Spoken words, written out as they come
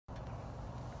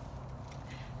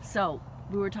So,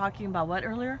 we were talking about what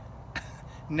earlier?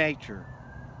 Nature.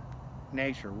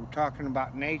 Nature. We're talking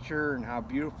about nature and how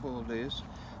beautiful it is.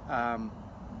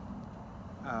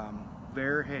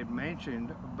 Bear had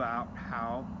mentioned about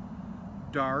how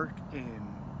dark and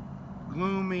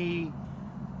gloomy,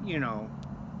 you know,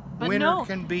 But winter no,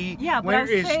 can be. yeah, but I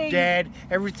winter was is saying, dead.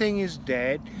 Everything is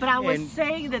dead. But I was and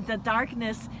saying that the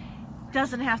darkness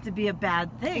doesn't have to be a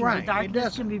bad thing. Right, The it darkness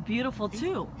doesn't. can be beautiful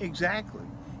too. Exactly.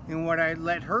 And what I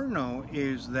let her know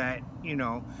is that, you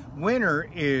know, winter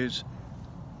is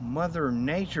Mother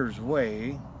Nature's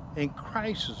way and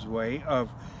Christ's way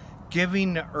of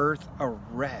giving the earth a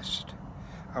rest,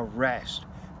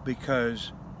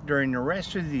 because during the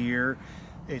rest of the year,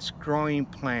 it's growing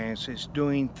plants, it's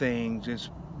doing things, it's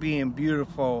being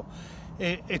beautiful.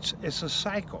 It's a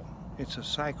cycle. It's a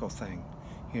cycle thing,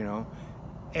 you know.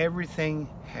 Everything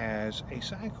has a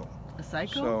cycle. A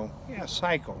cycle? So, yeah,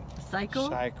 cycle. A cycle?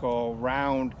 Cycle,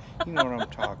 round, you know what I'm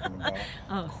talking about.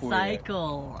 Oh, Quit.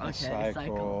 cycle. Okay, A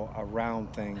cycle, a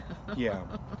round thing. Yeah.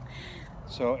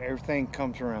 So everything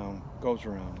comes around, goes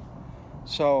around.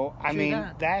 So, I True mean,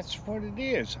 that. that's what it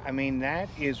is. I mean, that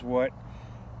is what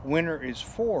winter is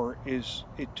for, is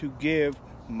it to give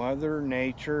Mother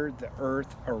Nature, the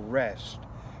earth, a rest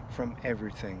from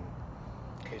everything.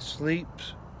 It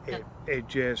sleeps. It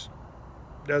just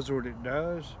does what it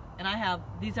does. And I have,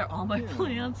 these are all my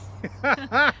plants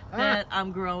Yeah. that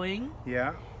I'm growing.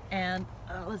 Yeah. And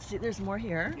let's see, there's more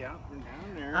here. Yeah. And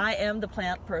down there. I am the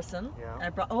plant person. Yeah. I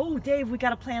brought, oh, Dave, we got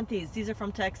to plant these. These are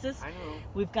from Texas. I know.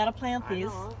 We've got to plant I these.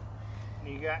 know.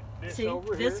 You got this See,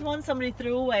 over this here. one somebody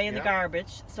threw away in the Yeah.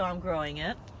 garbage, so I'm growing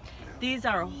it. These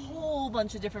are a whole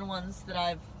bunch of different ones that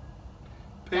I've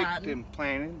Picked gotten. and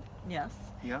planted. Yes.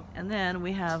 Yeah. And then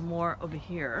we have more over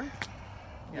here.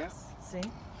 Yes. See?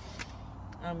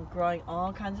 I'm growing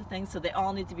all kinds of things, so they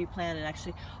all need to be planted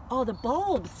actually. Oh, the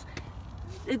bulbs!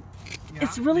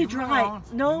 It's really leave 'em dry. alone.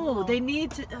 Leave 'em No, alone. they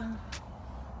need to.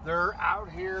 They're out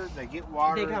here. They get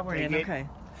water. They got water in. get Okay.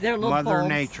 They're little Mother bulbs.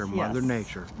 Nature. Mother Yes.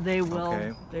 Nature. They will.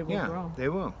 Okay. They will Yeah, grow. they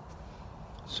will.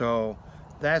 So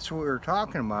that's what we were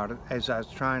talking about. As I was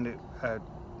trying to,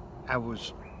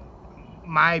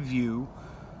 my view,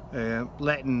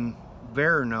 letting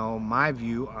Vera know my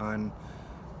view on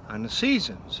the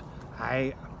seasons.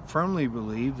 I firmly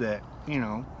believe that, you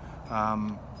know,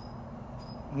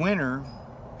 winter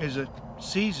is a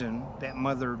season that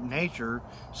Mother Nature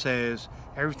says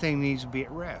everything needs to be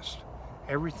at rest.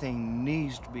 Everything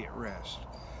needs to be at rest.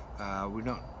 We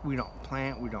don't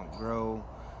plant, we don't grow.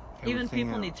 Even everything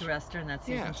people need else. to rest during that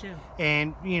season Yes. too.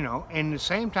 And, you know, and at the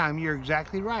same time, you're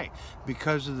exactly right.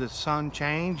 Because of the sun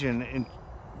change and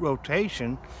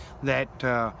rotation,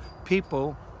 that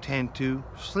people tend to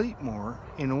sleep more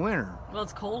in the winter. Well,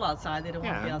 it's cold outside. They don't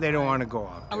want to be Yeah, outside. they don't want to go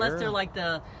out there. Unless they're like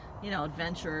the, you know,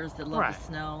 adventurers that love Right. the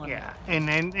snow. And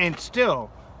Yeah, and still,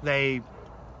 they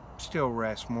still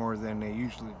rest more than they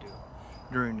usually do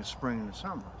during the spring and the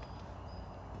summer.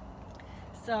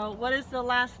 So, what is the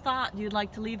last thought you'd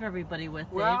like to leave everybody with,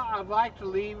 Dave? Well, I'd like to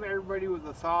leave everybody with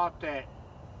the thought that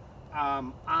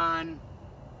on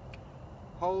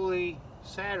Holy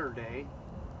Saturday,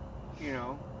 you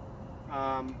know,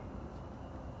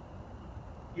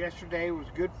 yesterday was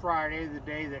Good Friday, the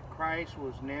day that Christ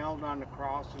was nailed on the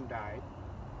cross and died.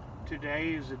 Today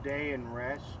is a day in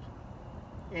rest,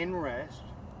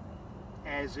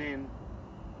 as in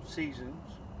seasons.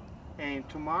 And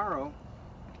tomorrow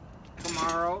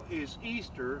is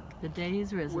Easter, The day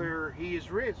he's risen. where he is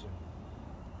risen,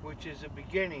 which is the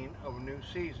beginning of a new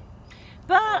season.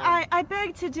 But I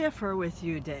beg to differ with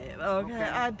you, Dave. Okay, Okay.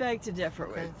 I beg to differ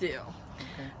Okay. with you.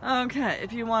 Okay,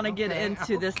 if you want to get Okay.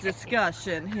 into this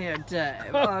discussion here,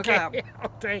 Dave. Okay.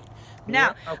 Okay.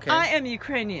 Now, Yeah, okay. I am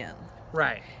Ukrainian,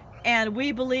 Right. and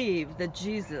we believe that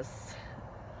Jesus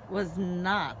was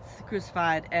not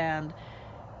crucified and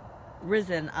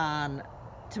risen on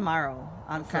tomorrow,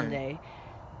 on Okay. Sunday.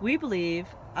 We believe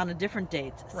on a different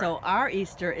date. So Right. our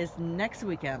Easter is next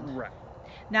weekend. Right.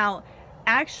 Now,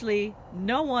 actually,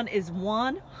 no one is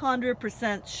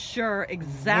 100% sure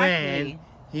exactly. When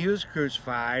he was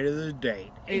crucified of the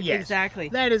date. Yes, Exactly.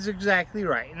 That is exactly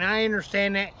right. And I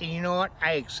understand that. And you know what?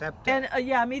 I accept that. And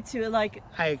yeah, me too. Like,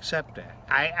 I accept that.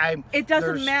 I it doesn't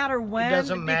there's- matter when,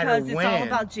 doesn't matter because it's all when.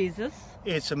 about Jesus.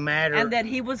 It's a matter. And that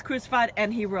he was crucified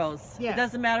and he rose. Yeah. It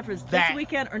doesn't matter if it's this That-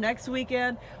 weekend or next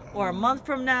weekend or a month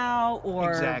from now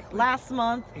or Exactly. last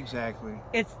month. Exactly.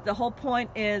 It's the whole point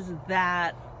is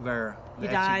that Vera. He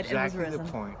That's died and was exactly the risen.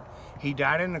 point. He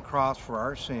died on the cross for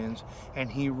our sins,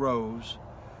 and he rose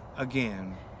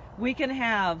again. we can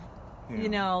have, Yeah. you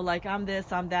know, like I'm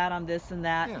this, I'm that, I'm this and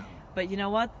that. Yeah. But you know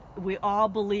what? We all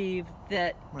believe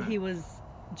that Right. he was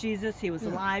Jesus, he was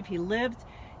alive, he lived,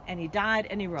 and he died,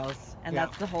 and he rose. And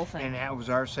that's the whole thing. And that was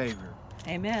our Savior.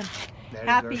 Amen. That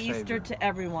Happy is our Easter Savior. to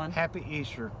everyone. Happy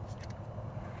Easter.